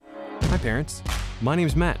parents. My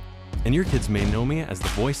name's Matt, and your kids may know me as the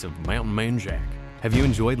voice of Mountain Man Jack. Have you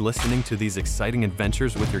enjoyed listening to these exciting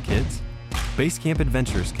adventures with your kids? Basecamp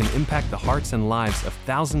Adventures can impact the hearts and lives of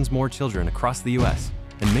thousands more children across the U.S.,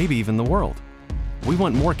 and maybe even the world. We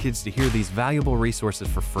want more kids to hear these valuable resources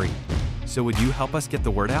for free. So would you help us get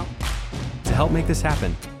the word out? To help make this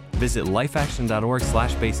happen, visit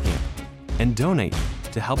lifeaction.org/basecamp and donate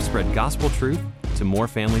to help spread gospel truth to more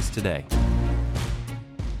families today.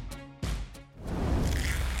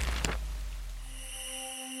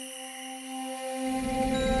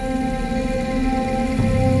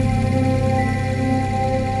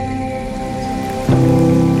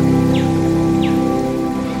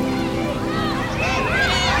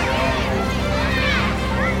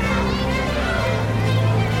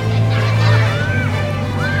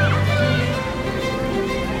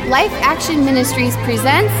 Life Action Ministries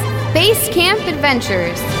presents Basecamp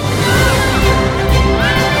Adventures.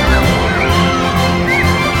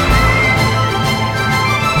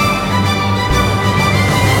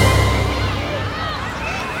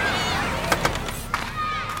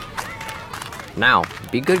 Now,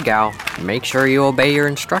 be good, gal. Make sure you obey your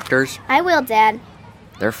instructors. I will, Dad.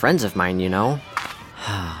 They're friends of mine, you know.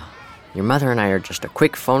 Your mother and I are just a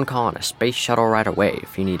quick phone call and a space shuttle ride away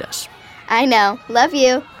if you need us. I know. Love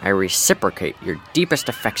you. I reciprocate your deepest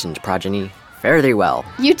affections, progeny. Fare thee well.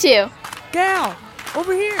 You too. Gal,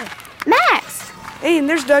 over here. Max! Hey, and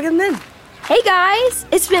there's Doug and Lynn. Hey guys,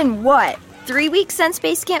 it's been what, 3 weeks since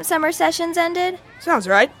Basecamp summer sessions ended? Sounds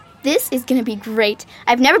right. This is gonna be great.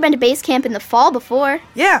 I've never been to Basecamp in the fall before.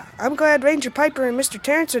 Yeah, I'm glad Ranger Piper and Mr.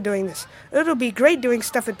 Terrance are doing this. It'll be great doing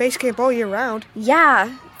stuff at Basecamp all year round.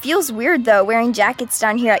 Yeah, feels weird though, wearing jackets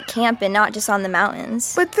down here at camp and not just on the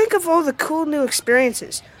mountains. But think of all the cool new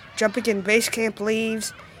experiences. Jumping in Basecamp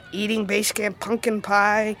leaves, eating Basecamp pumpkin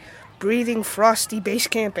pie, breathing frosty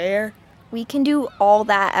Basecamp air. We can do all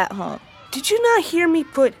that at home. Did you not hear me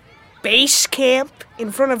put Basecamp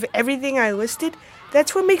in front of everything I listed?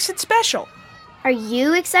 That's what makes it special. Are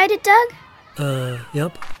you excited, Doug?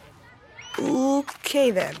 Yep.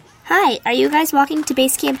 Okay then. Hi, are you guys walking to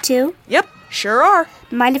Basecamp too? Yep, sure are.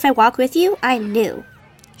 Mind if I walk with you? I'm new.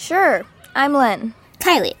 Sure, I'm Lynn.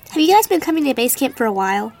 Kylie, have you guys been coming to Basecamp for a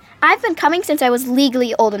while? I've been coming since I was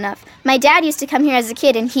legally old enough. My dad used to come here as a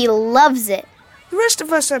kid, and he loves it. The rest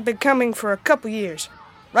of us have been coming for a couple years.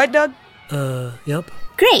 Right, Doug? Yep.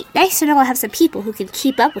 Great, nice to know I'll have some people who can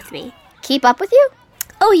keep up with me. Keep up with you?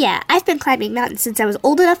 Oh yeah, I've been climbing mountains since I was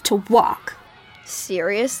old enough to walk.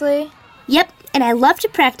 Seriously? Yep, and I love to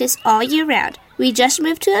practice all year round. We just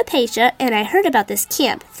moved to Acacia, and I heard about this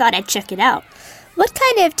camp. Thought I'd check it out. What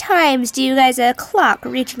kind of times do you guys clock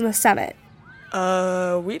reaching the summit?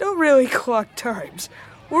 We don't really clock times.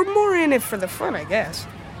 We're more in it for the fun, I guess.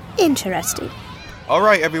 Interesting. All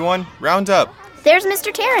right, everyone, round up. There's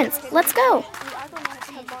Mr. Terrance. Let's go.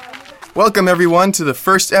 Welcome, everyone, to the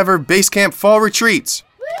first ever Basecamp Fall Retreats.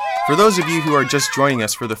 For those of you who are just joining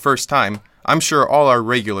us for the first time, I'm sure all our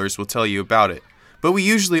regulars will tell you about it. But we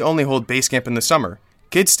usually only hold Basecamp in the summer.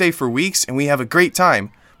 Kids stay for weeks and we have a great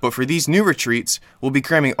time. But for these new retreats, we'll be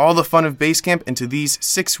cramming all the fun of Basecamp into these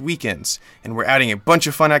 6 weekends. And we're adding a bunch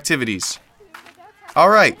of fun activities.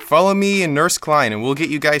 Alright, follow me and Nurse Klein and we'll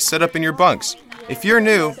get you guys set up in your bunks. If you're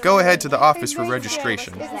new, go ahead to the office for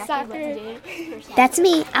registration. That's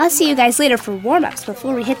me. I'll see you guys later for warm-ups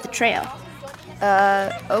before we hit the trail.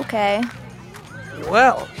 Okay.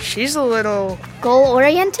 Well, she's a little...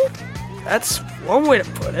 Goal-oriented? That's one way to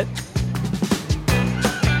put it.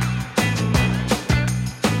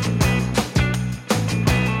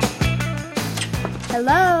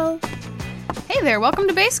 Hello. Hey there, welcome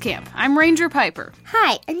to Basecamp. I'm Ranger Piper.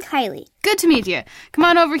 Hi, I'm Kylie. Good to meet you. Come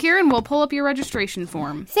on over here and we'll pull up your registration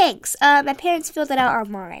form. Thanks. My parents filled it out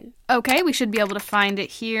online. Okay, we should be able to find it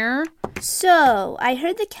here. So, I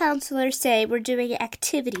heard the counselor say we're doing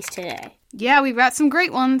activities today. Yeah, we've got some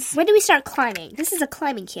great ones. When do we start climbing? This is a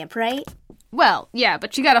climbing camp, right? Well, yeah,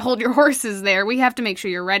 but you gotta hold your horses there. We have to make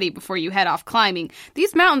sure you're ready before you head off climbing.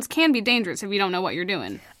 These mountains can be dangerous if you don't know what you're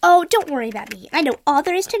doing. Oh, don't worry about me. I know all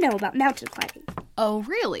there is to know about mountain climbing. Oh,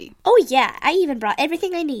 really? Oh, yeah. I even brought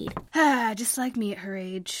everything I need. Just like me at her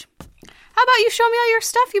age. How about you show me all your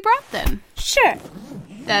stuff you brought then? Sure.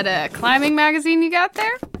 That, climbing magazine you got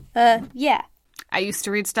there? Yeah. I used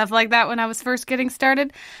to read stuff like that when I was first getting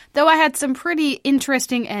started, though I had some pretty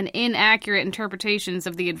interesting and inaccurate interpretations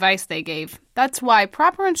of the advice they gave. That's why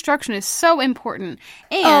proper instruction is so important.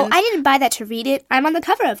 And Oh, I didn't buy that to read it. I'm on the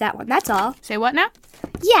cover of that one, that's all. say what now?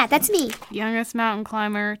 Yeah, that's me. Youngest mountain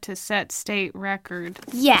climber to set state record.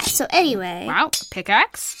 Yeah, so anyway. Wow, a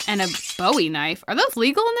pickaxe and a Bowie knife. Are those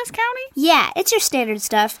legal in this county? Yeah, it's your standard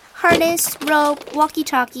stuff. Harness, rope,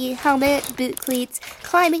 walkie-talkie, helmet, boot cleats,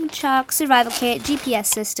 climbing chalk, survival kit, GPS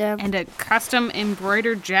system. And a custom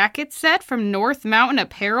embroidered jacket set from North Mountain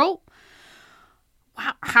Apparel?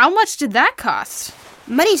 Wow, how much did that cost?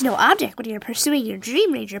 Money's no object when you're pursuing your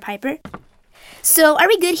dream, Ranger Piper. So, are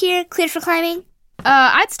we good here? Clear for climbing?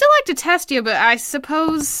 I'd still like to test you, but I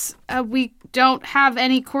suppose we don't have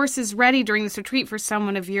any courses ready during this retreat for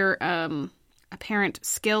someone of your, apparent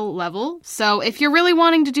skill level. So if you're really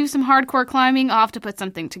wanting to do some hardcore climbing, I'll have to put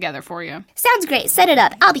something together for you. Sounds great. Set it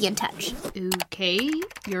up. I'll be in touch. Okay.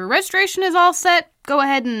 Your registration is all set. Go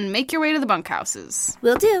ahead and make your way to the bunkhouses.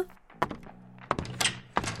 Will do.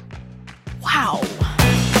 Wow.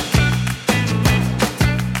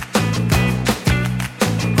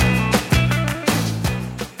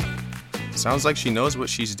 Sounds like she knows what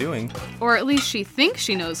she's doing. Or at least she thinks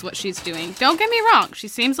she knows what she's doing. Don't get me wrong. She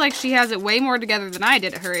seems like she has it way more together than I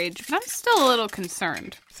did at her age, but I'm still a little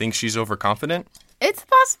concerned. Think she's overconfident? It's a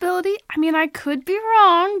possibility. I mean, I could be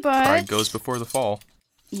wrong, but... Pride goes before the fall.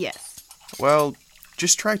 Yes. Well,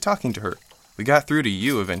 just try talking to her. We got through to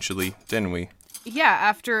you eventually, didn't we? Yeah,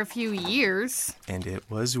 after a few years. And it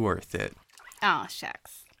was worth it. Aw,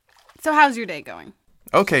 shucks. So how's your day going?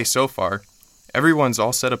 Okay, so far. Everyone's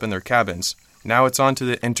all set up in their cabins. Now it's on to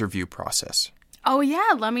the interview process. Oh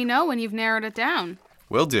yeah, let me know when you've narrowed it down.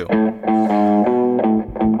 Will do.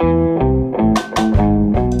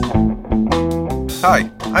 Hi,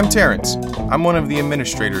 I'm Terrance. I'm one of the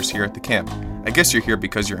administrators here at the camp. I guess you're here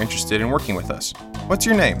because you're interested in working with us. What's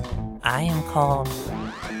your name? I am called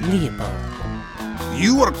Leopold.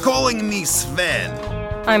 You are calling me Sven.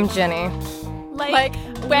 I'm Jenny. Like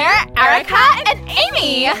where Erica and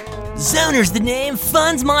Amy? Zoner's the name,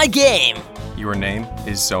 fun's my game. Your name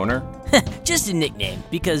is Zoner? Just a nickname,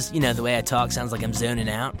 because, the way I talk sounds like I'm zoning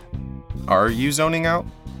out. Are you zoning out?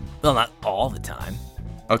 Well, not all the time.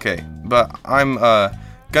 Okay, but I'm,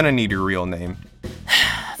 gonna need your real name.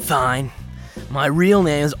 Fine. My real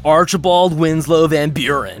name is Archibald Winslow Van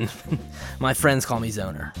Buren. My friends call me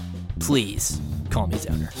Zoner. Please, call me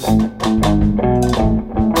Zoner.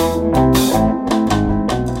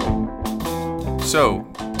 So,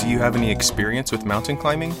 do you have any experience with mountain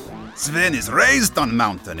climbing? Sven is raised on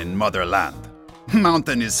mountain in motherland.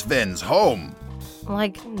 Mountain is Sven's home.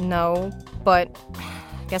 No, but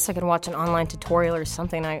I guess I could watch an online tutorial or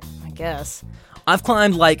something, I guess. I've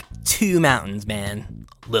climbed 2 mountains, man.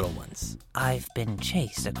 Little ones. I've been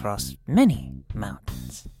chased across many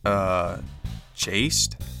mountains.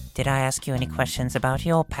 Chased? Did I ask you any questions about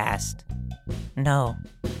your past? No,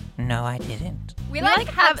 I didn't. We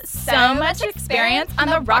have so much experience on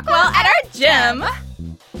the Rockwell at our gym.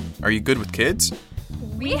 Are you good with kids?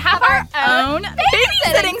 We have our own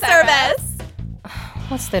babysitting service.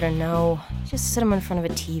 What's there to know? Just sit them in front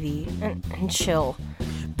of a TV and chill.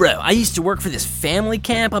 Bro, I used to work for this family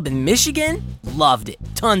camp up in Michigan. Loved it.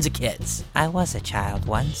 Tons of kids. I was a child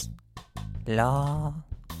once. Long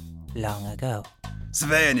ago.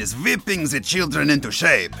 Sven is whipping the children into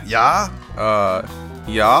shape, yeah?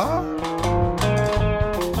 Yeah?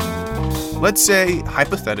 Let's say,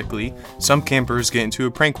 hypothetically, some campers get into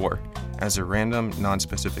a prank war. As a random,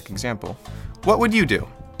 non-specific example. What would you do?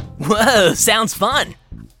 Whoa, sounds fun.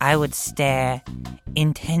 I would stare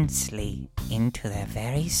intensely into their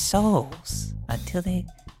very souls until they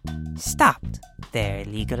stopped their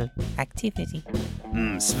illegal activity.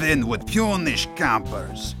 Sven would punish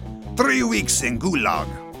campers. 3 weeks in Gulag.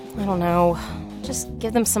 I don't know. Just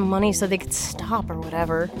give them some money so they could stop or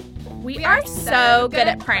whatever. We are so good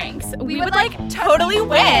at pranks. We would totally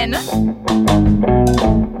win.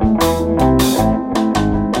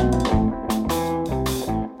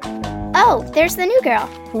 Oh, there's the new girl.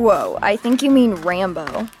 Whoa, I think you mean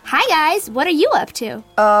Rambo. Hi, guys. What are you up to?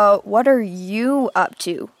 What are you up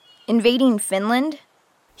to? Invading Finland?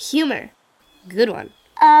 Humor. Good one.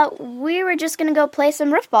 We were just gonna go play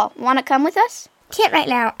some roofball. Wanna come with us? Can't right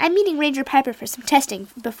now. I'm meeting Ranger Piper for some testing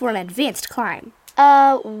before an advanced climb.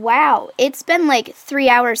 Wow. It's been 3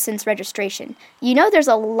 hours since registration. There's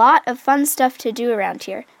a lot of fun stuff to do around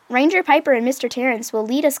here. Ranger Piper and Mr. Terrance will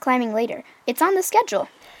lead us climbing later. It's on the schedule.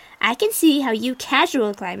 I can see how you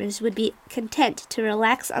casual climbers would be content to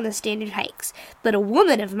relax on the standard hikes, but a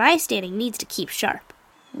woman of my standing needs to keep sharp.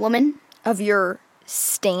 Woman? Of your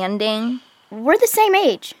standing? We're the same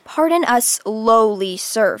age. Pardon us lowly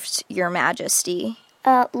serfs, your majesty.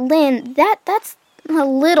 Lynn, that's A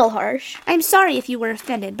little harsh. I'm sorry if you were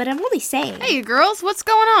offended, but I'm only saying. Hey, girls, what's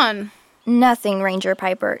going on? Nothing, Ranger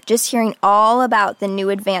Piper. Just hearing all about the new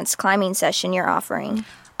advanced climbing session you're offering.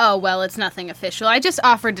 Oh, well, it's nothing official. I just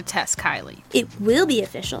offered to test Kylie. It will be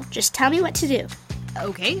official. Just tell me what to do.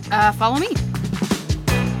 Okay, follow me.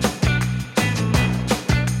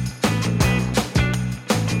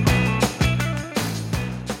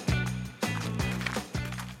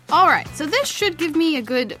 All right, so this should give me a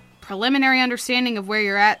good preliminary understanding of where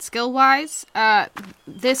you're at skill-wise.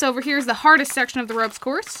 This over here is the hardest section of the ropes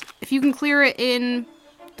course. If you can clear it in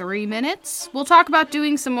 3 minutes, we'll talk about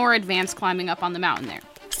doing some more advanced climbing up on the mountain there.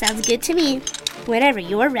 Sounds good to me. Whenever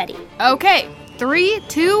you're ready. Okay, 3,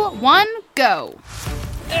 2, 1, go.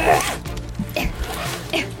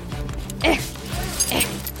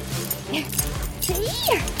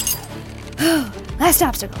 Last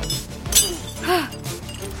obstacle.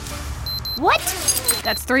 What?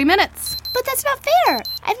 That's 3 minutes. But that's not fair.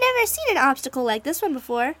 I've never seen an obstacle like this one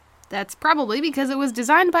before. That's probably because it was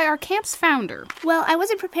designed by our camp's founder. Well, I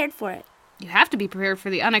wasn't prepared for it. You have to be prepared for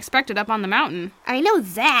the unexpected up on the mountain. I know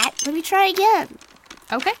that. Let me try again.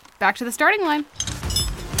 Okay, back to the starting line.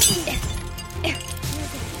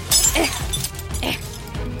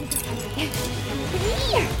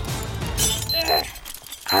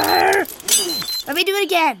 Let me do it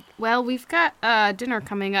again. Well, we've got dinner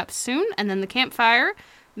coming up soon, and then the campfire.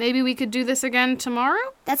 Maybe we could do this again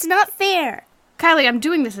tomorrow? That's not fair. Kylie, I'm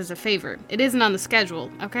doing this as a favor. It isn't on the schedule,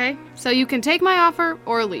 okay? So you can take my offer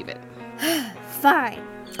or leave it. Fine.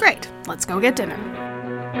 Great. Let's go get dinner.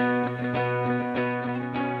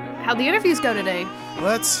 How'd the interviews go today?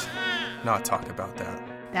 Let's not talk about that.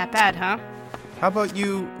 That bad, huh? How about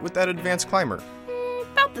you with that advanced climber?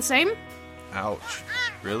 About the same. Ouch.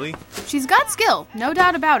 Really? She's got skill, no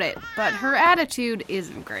doubt about it, but her attitude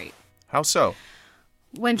isn't great. How so?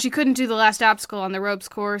 When she couldn't do the last obstacle on the ropes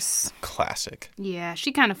course. Classic. Yeah,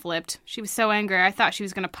 she kind of flipped. She was so angry, I thought she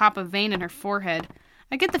was going to pop a vein in her forehead.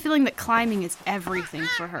 I get the feeling that climbing is everything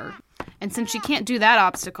for her. And since she can't do that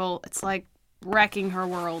obstacle, it's like wrecking her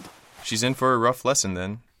world. She's in for a rough lesson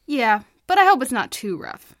then. Yeah, but I hope it's not too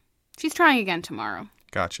rough. She's trying again tomorrow.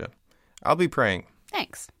 Gotcha. I'll be praying.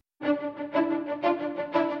 Thanks.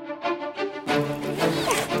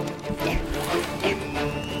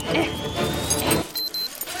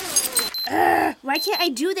 Why can't I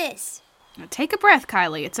do this? Now take a breath,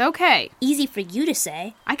 Kylie. It's okay. Easy for you to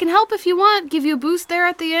say. I can help if you want. Give you a boost there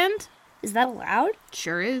at the end. Is that allowed?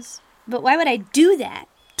 Sure is. But why would I do that?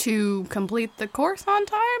 To complete the course on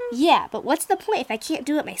time? Yeah, but what's the point if I can't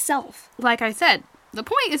do it myself? Like I said, the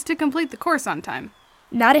point is to complete the course on time.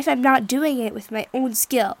 Not if I'm not doing it with my own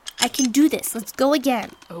skill. I can do this. Let's go again.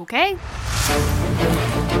 Okay.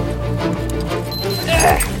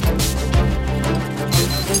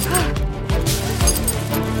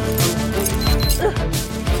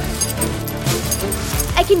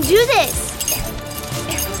 I can do this!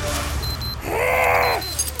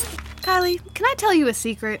 Kylie, can I tell you a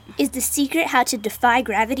secret? Is the secret how to defy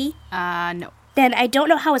gravity? No. Then I don't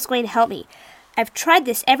know how it's going to help me. I've tried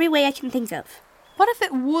this every way I can think of. What if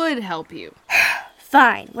it would help you?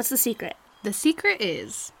 Fine. What's the secret? The secret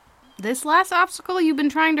is, this last obstacle you've been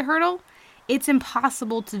trying to hurdle, it's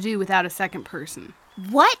impossible to do without a second person.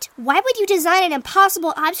 What? Why would you design an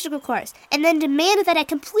impossible obstacle course and then demand that I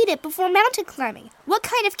complete it before mountain climbing? What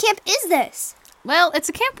kind of camp is this? Well, it's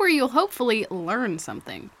a camp where you'll hopefully learn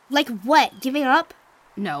something. Like what? Giving up?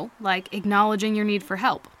 No, like acknowledging your need for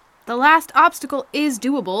help. The last obstacle is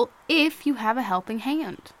doable if you have a helping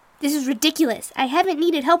hand. This is ridiculous. I haven't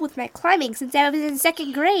needed help with my climbing since I was in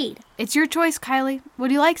 2nd grade. It's your choice, Kylie.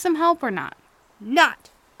 Would you like some help or not?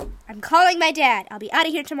 Not. I'm calling my dad. I'll be out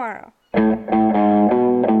of here tomorrow.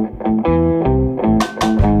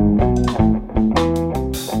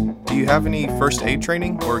 Do you have any first aid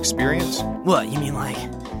training or experience? What, you mean like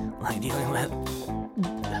dealing with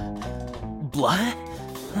blood?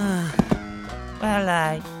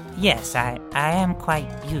 Well, yes, I am quite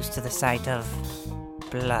used to the sight of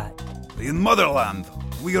blood. In Motherland,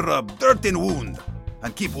 we're a dirt and wound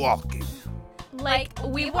and keep walking. Like,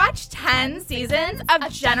 we watched 10 seasons of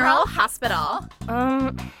General Hospital.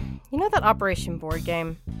 You know that Operation board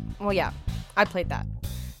game? Well, yeah, I played that.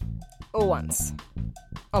 Once.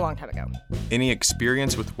 A long time ago. Any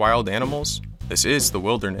experience with wild animals? This is the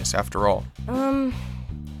wilderness, after all. Does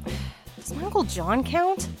my Uncle John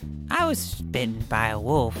count? I was bitten by a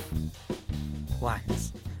wolf.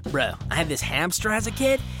 Once. Bro, I had this hamster as a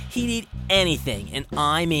kid. He'd eat anything, and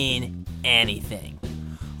I mean anything.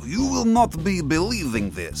 You will not be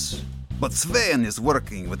believing this, but Sven is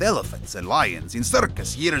working with elephants and lions in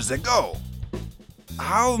circus years ago.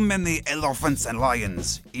 How many elephants and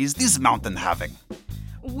lions is this mountain having?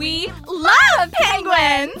 We love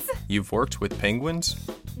penguins! You've worked with penguins?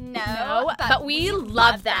 No, but we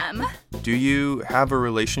love them. Do you have a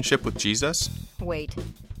relationship with Jesus? Wait,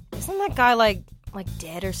 isn't that guy like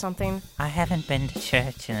dead or something? I haven't been to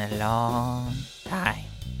church in a long time.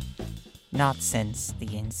 Not since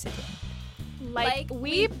the incident. Like,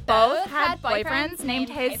 we both had boyfriends named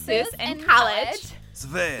Jesus in college.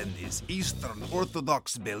 Sven is Eastern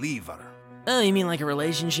Orthodox believer. Oh, you mean like a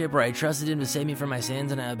relationship where I trusted him to save me from my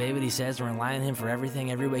sins and I obey what he says and rely on him for everything,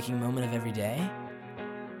 every waking moment of every day?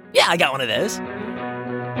 Yeah, I got one of those.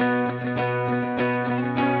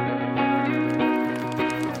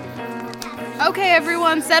 Okay,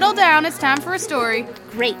 everyone, settle down. It's time for a story.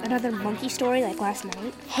 Great, another monkey story like last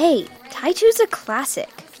night? Hey, Taichu's a classic.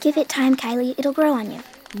 Give it time, Kylie. It'll grow on you.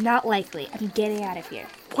 Not likely. I'm getting out of here.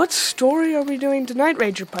 What story are we doing tonight,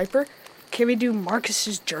 Ranger Piper? Can we do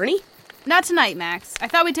Marcus's journey? Not tonight, Max. I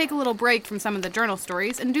thought we'd take a little break from some of the journal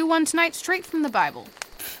stories and do one tonight straight from the Bible.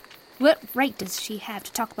 What right does she have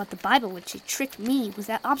to talk about the Bible when she tricked me with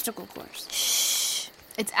that obstacle course? Shh.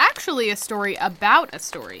 It's actually a story about a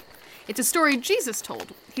story. It's a story Jesus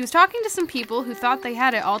told. He was talking to some people who thought they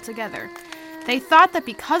had it all together. They thought that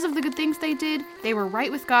because of the good things they did, they were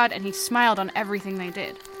right with God, and he smiled on everything they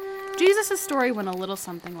did. Jesus' story went a little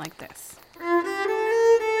something like this.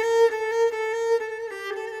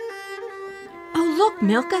 Oh, look,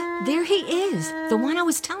 Milka. There he is. The one I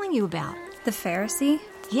was telling you about. The Pharisee?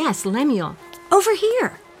 Yes, Lemuel. Over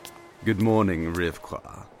here. Good morning,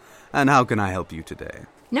 Rivka. And how can I help you today?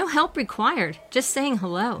 No help required. Just saying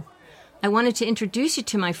hello. I wanted to introduce you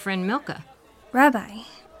to my friend Milka. Rabbi,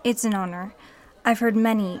 it's an honor. I've heard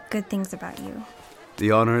many good things about you. The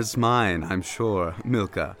honor is mine, I'm sure.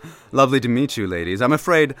 Milka, lovely to meet you, ladies. I'm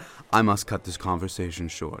afraid I must cut this conversation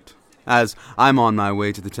short, as I'm on my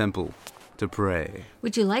way to the temple to pray.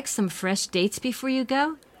 Would you like some fresh dates before you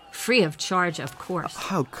go? Free of charge, of course.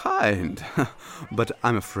 How kind. But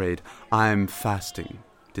I'm afraid I'm fasting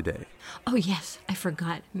today. Oh, yes, I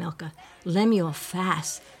forgot, Milka. Lemuel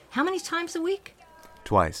fasts. How many times a week?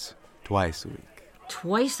 Twice a week.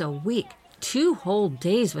 Twice a week? 2 whole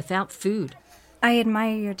days without food. I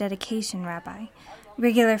admire your dedication, Rabbi.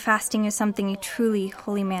 Regular fasting is something a truly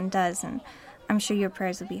holy man does, and I'm sure your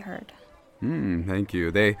prayers will be heard. Thank you.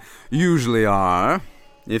 They usually are.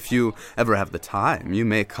 If you ever have the time, you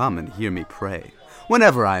may come and hear me pray,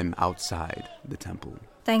 whenever I'm outside the temple.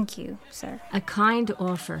 Thank you, sir. A kind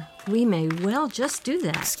offer. We may well just do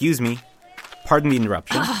that. Excuse me. Pardon the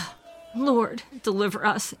interruption. Lord, deliver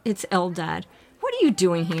us. It's Eldad. What are you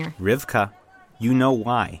doing here? Rivka, you know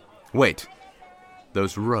why. Wait.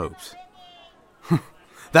 Those robes.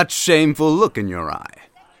 That shameful look in your eye.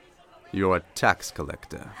 You're a tax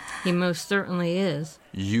collector. He most certainly is.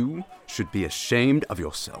 You should be ashamed of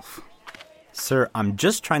yourself. Sir, I'm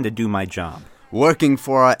just trying to do my job. Working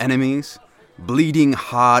for our enemies? Bleeding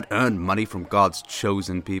hard-earned money from God's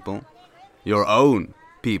chosen people? Your own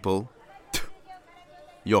people?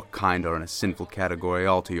 Your kind are in a sinful category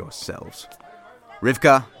all to yourselves.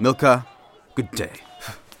 Rivka, Milka, good day.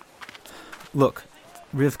 Look,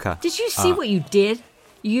 Rivka. Did you see what you did?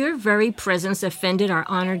 Your very presence offended our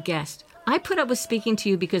honored guest. I put up with speaking to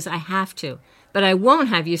you because I have to, but I won't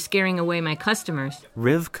have you scaring away my customers.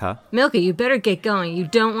 Rivka. Milka, you better get going. You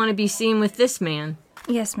don't want to be seen with this man.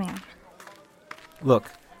 Yes, ma'am.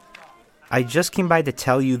 Look, I just came by to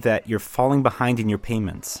tell you that you're falling behind in your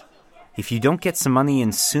payments. If you don't get some money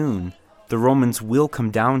in soon, the Romans will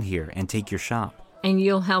come down here and take your shop. And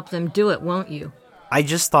you'll help them do it, won't you? I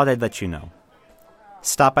just thought I'd let you know.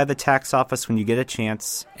 Stop by the tax office when you get a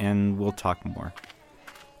chance, and we'll talk more.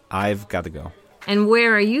 I've got to go. And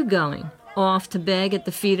where are you going? Off to beg at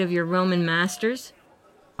the feet of your Roman masters?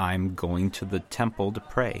 I'm going to the temple to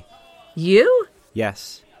pray. You?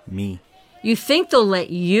 Yes, me. You think they'll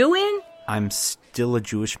let you in? I'm still a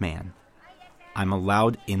Jewish man. I'm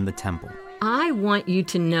allowed in the temple. I want you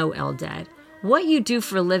to know, Eldad, what you do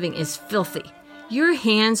for a living is filthy. Your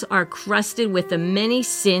hands are crusted with the many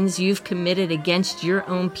sins you've committed against your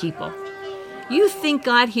own people. You think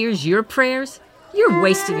God hears your prayers? You're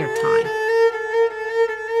wasting your time.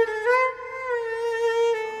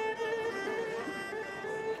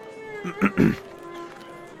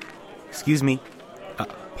 Excuse me.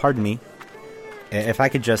 Pardon me. If I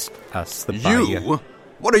could just slip by you. You?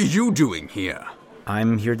 What are you doing here?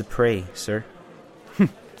 I'm here to pray, sir.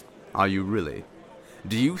 Are you really?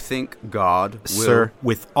 Do you think God will... Sir,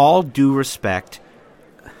 with all due respect,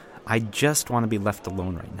 I just want to be left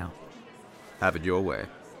alone right now. Have it your way,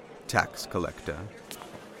 tax collector.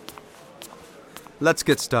 Let's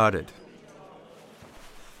get started.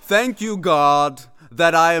 Thank you, God,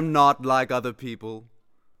 that I am not like other people.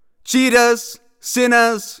 Cheaters,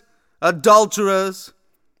 sinners, adulterers.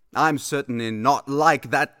 I'm certainly not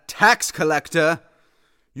like that tax collector.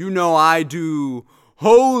 You know I do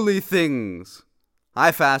holy things.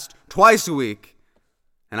 I fast twice a week,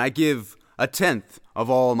 and I give 1/10 of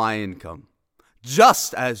all my income,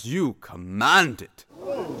 just as you commanded.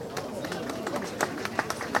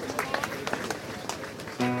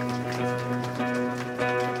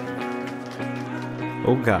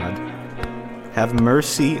 O God, have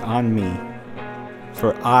mercy on me,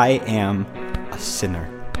 for I am a sinner.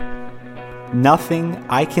 Nothing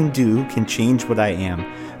I can do can change what I am.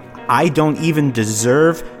 I don't even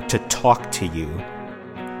deserve to talk to you.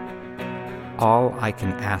 All I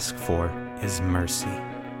can ask for is mercy.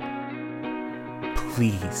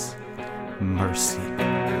 Please, mercy.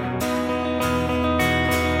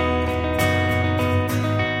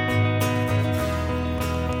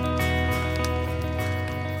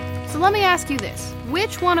 So let me ask you this.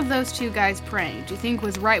 Which one of those two guys praying do you think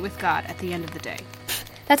was right with God at the end of the day?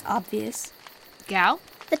 That's obvious. Gal?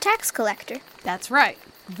 The tax collector. That's right.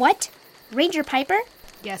 What? Ranger Piper?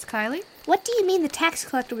 Yes, Kylie? What do you mean the tax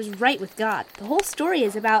collector was right with God? The whole story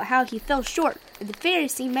is about how he fell short and the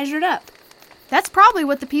Pharisee measured up. That's probably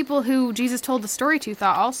what the people who Jesus told the story to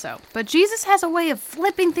thought also. But Jesus has a way of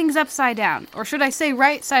flipping things upside down. Or should I say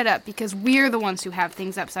right side up, because we're the ones who have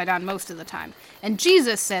things upside down most of the time. And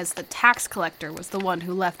Jesus says the tax collector was the one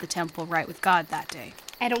who left the temple right with God that day.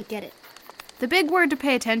 I don't get it. The big word to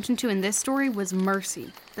pay attention to in this story was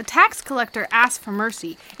mercy. The tax collector asked for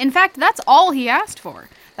mercy. In fact, that's all he asked for.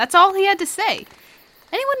 That's all he had to say.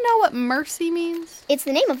 Anyone know what mercy means? It's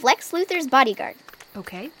the name of Lex Luthor's bodyguard.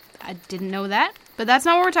 Okay, I didn't know that, but that's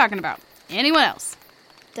not what we're talking about. Anyone else?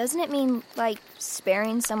 Doesn't it mean, like,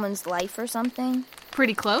 sparing someone's life or something?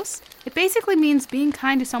 Pretty close. It basically means being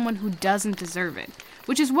kind to someone who doesn't deserve it,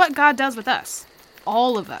 which is what God does with us.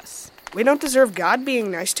 All of us. We don't deserve God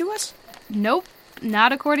being nice to us? Nope,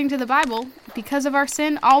 not according to the Bible. Because of our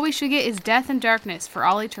sin, all we should get is death and darkness for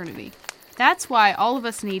all eternity. That's why all of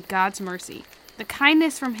us need God's mercy. The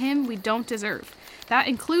kindness from Him we don't deserve. That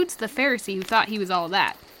includes the Pharisee who thought he was all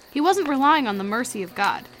that. He wasn't relying on the mercy of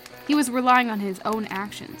God. He was relying on his own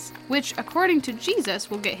actions, which, according to Jesus,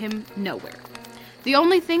 will get him nowhere. The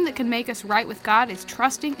only thing that can make us right with God is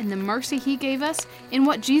trusting in the mercy He gave us in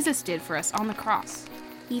what Jesus did for us on the cross.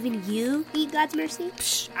 Even you need God's mercy?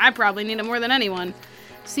 Psh, I probably need it more than anyone.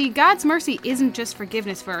 See, God's mercy isn't just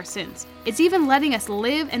forgiveness for our sins. It's even letting us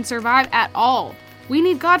live and survive at all. We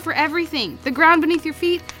need God for everything. The ground beneath your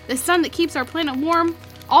feet, the sun that keeps our planet warm,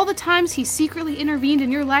 all the times He secretly intervened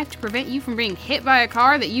in your life to prevent you from being hit by a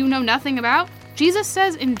car that you know nothing about. Jesus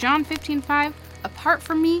says in John 15:5, "Apart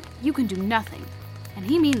from me, you can do nothing." And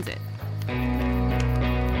He means it.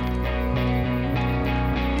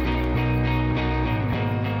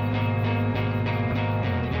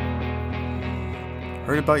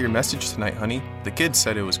 Heard about your message tonight, honey. The kids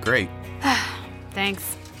said it was great.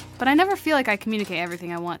 Thanks. But I never feel like I communicate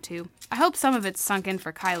everything I want to. I hope some of it's sunk in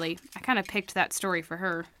for Kylie. I kind of picked that story for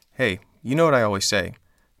her. Hey, you know what I always say.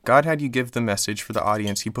 God had you give the message for the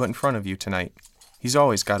audience He put in front of you tonight. He's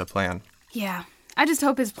always got a plan. Yeah, I just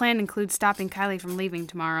hope His plan includes stopping Kylie from leaving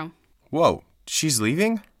tomorrow. Whoa, she's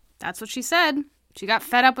leaving? That's what she said. She got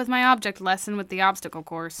fed up with my object lesson with the obstacle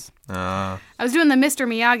course. I was doing the Mr.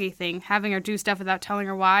 Miyagi thing, having her do stuff without telling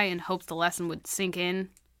her why in hopes the lesson would sink in.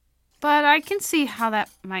 But I can see how that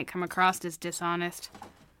might come across as dishonest.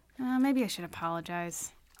 Maybe I should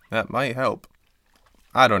apologize. That might help.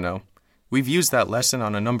 I don't know. We've used that lesson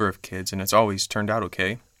on a number of kids, and it's always turned out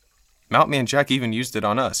okay. Mountman Jack even used it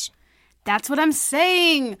on us. That's what I'm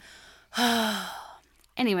saying!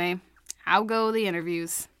 Anyway, how go the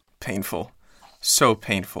interviews? Painful. So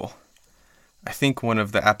painful. I think one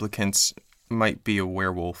of the applicants might be a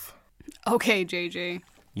werewolf. Okay, JJ.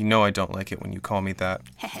 You know I don't like it when you call me that.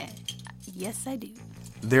 Yes, I do.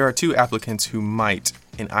 There are 2 applicants who might,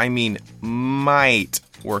 and I mean might,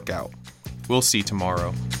 work out. We'll see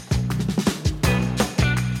tomorrow.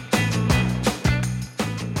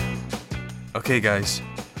 Okay, guys.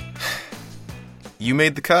 You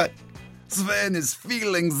made the cut. Sven is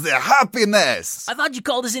feeling the happiness. I thought you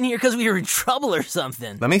called us in here because we were in trouble or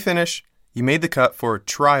something. Let me finish. You made the cut for a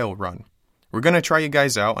trial run. We're going to try you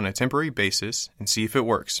guys out on a temporary basis and see if it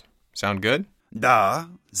works. Sound good? Da,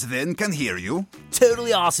 Sven can hear you.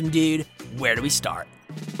 Totally awesome, dude. Where do we start?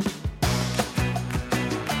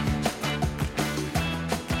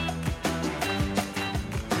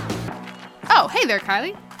 Oh, hey there,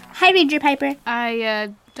 Kylie. Hi, Ranger Piper.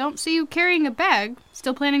 I don't see you carrying a bag.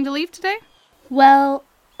 Still planning to leave today? Well,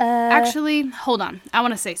 Actually, hold on. I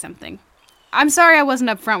want to say something. I'm sorry I wasn't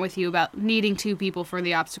upfront with you about needing 2 people for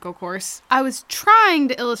the obstacle course. I was trying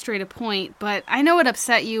to illustrate a point, but I know it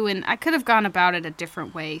upset you, and I could have gone about it a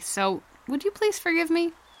different way. So, would you please forgive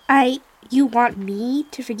me? You want me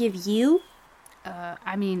to forgive you?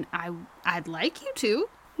 I'd like you to.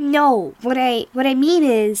 No, what I mean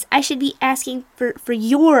is, I should be asking for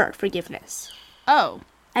your forgiveness. Oh.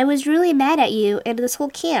 I was really mad at you and this whole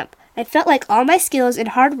camp. I felt like all my skills and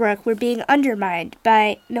hard work were being undermined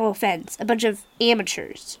by, no offense, a bunch of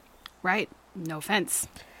amateurs. Right. No offense.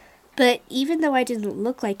 But even though I didn't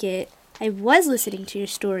look like it, I was listening to your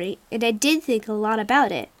story, and I did think a lot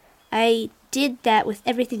about it. I did that with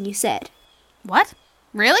everything you said. What?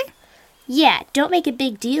 Really? Yeah, don't make a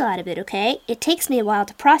big deal out of it, okay? It takes me a while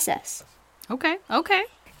to process. Okay.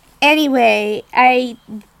 Anyway, I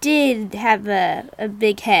did have a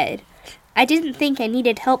big head. I didn't think I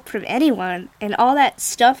needed help from anyone, and all that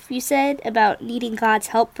stuff you said about needing God's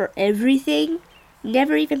help for everything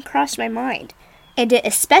never even crossed my mind. And it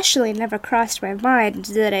especially never crossed my mind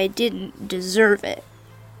that I didn't deserve it.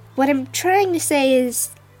 What I'm trying to say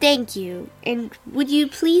is thank you, and would you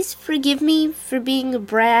please forgive me for being a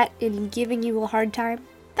brat and giving you a hard time?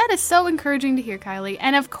 That is so encouraging to hear, Kylie,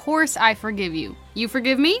 and of course I forgive you. You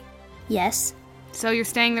forgive me? Yes. So you're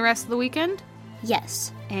staying the rest of the weekend?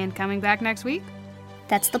 Yes. And coming back next week?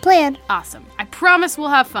 That's the plan. Awesome. I promise we'll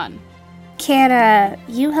have fun. Can,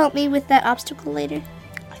 you help me with that obstacle later?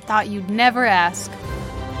 I thought you'd never ask.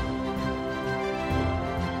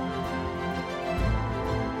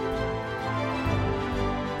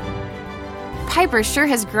 Piper sure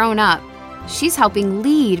has grown up. She's helping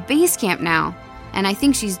lead Basecamp now, and I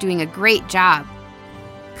think she's doing a great job.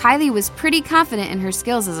 Kylie was pretty confident in her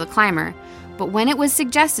skills as a climber, but when it was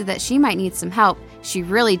suggested that she might need some help, she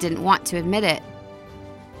really didn't want to admit it.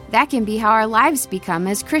 That can be how our lives become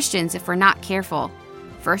as Christians if we're not careful.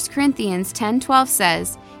 1 Corinthians 10:12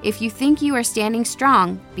 says, "If you think you are standing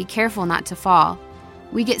strong, be careful not to fall."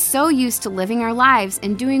 We get so used to living our lives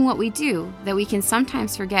and doing what we do that we can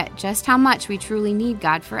sometimes forget just how much we truly need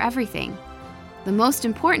God for everything. The most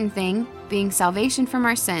important thing being salvation from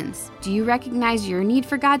our sins. Do you recognize your need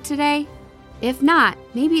for God today? If not,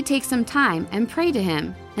 maybe take some time and pray to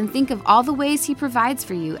Him and think of all the ways He provides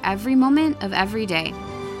for you every moment of every day.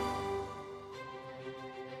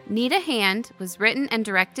 Need a Hand was written and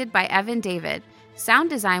directed by Evan David. Sound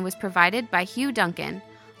design was provided by Hugh Duncan.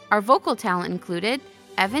 Our vocal talent included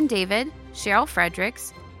Evan David, Cheryl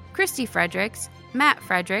Fredericks, Christy Fredericks, Matt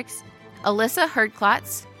Fredericks, Alyssa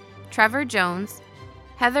Herdklotz, Trevor Jones,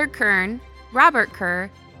 Heather Kern, Robert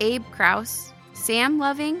Kerr, Abe Kraus, Sam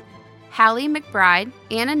Loving, Hallie McBride,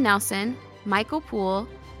 Anna Nelson, Michael Poole,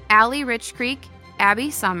 Allie Richcreek,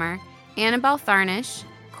 Abby Summer, Annabelle Tharnish,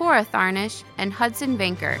 Cora Tharnish, and Hudson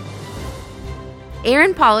Banker.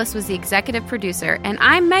 Aaron Paulus was the executive producer, and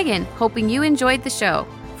I'm Megan, hoping you enjoyed the show.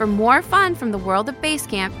 For more fun from the world of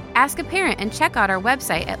Basecamp, ask a parent and check out our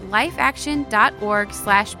website at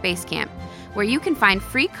lifeaction.org/Basecamp, where you can find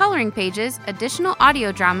free coloring pages, additional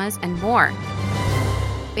audio dramas, and more.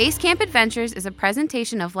 Basecamp Adventures is a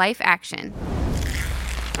presentation of Life Action.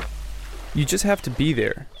 You just have to be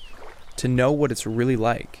there to know what it's really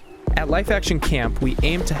like. At Life Action Camp, we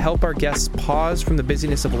aim to help our guests pause from the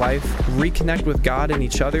busyness of life, reconnect with God and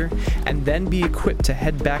each other, and then be equipped to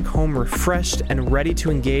head back home refreshed and ready to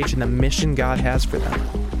engage in the mission God has for them.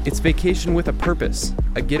 It's vacation with a purpose,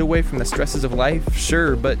 a getaway from the stresses of life,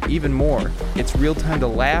 sure, but even more. It's real time to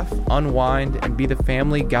laugh, unwind, and be the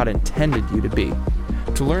family God intended you to be.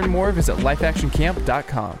 To learn more, visit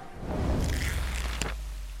lifeactioncamp.com.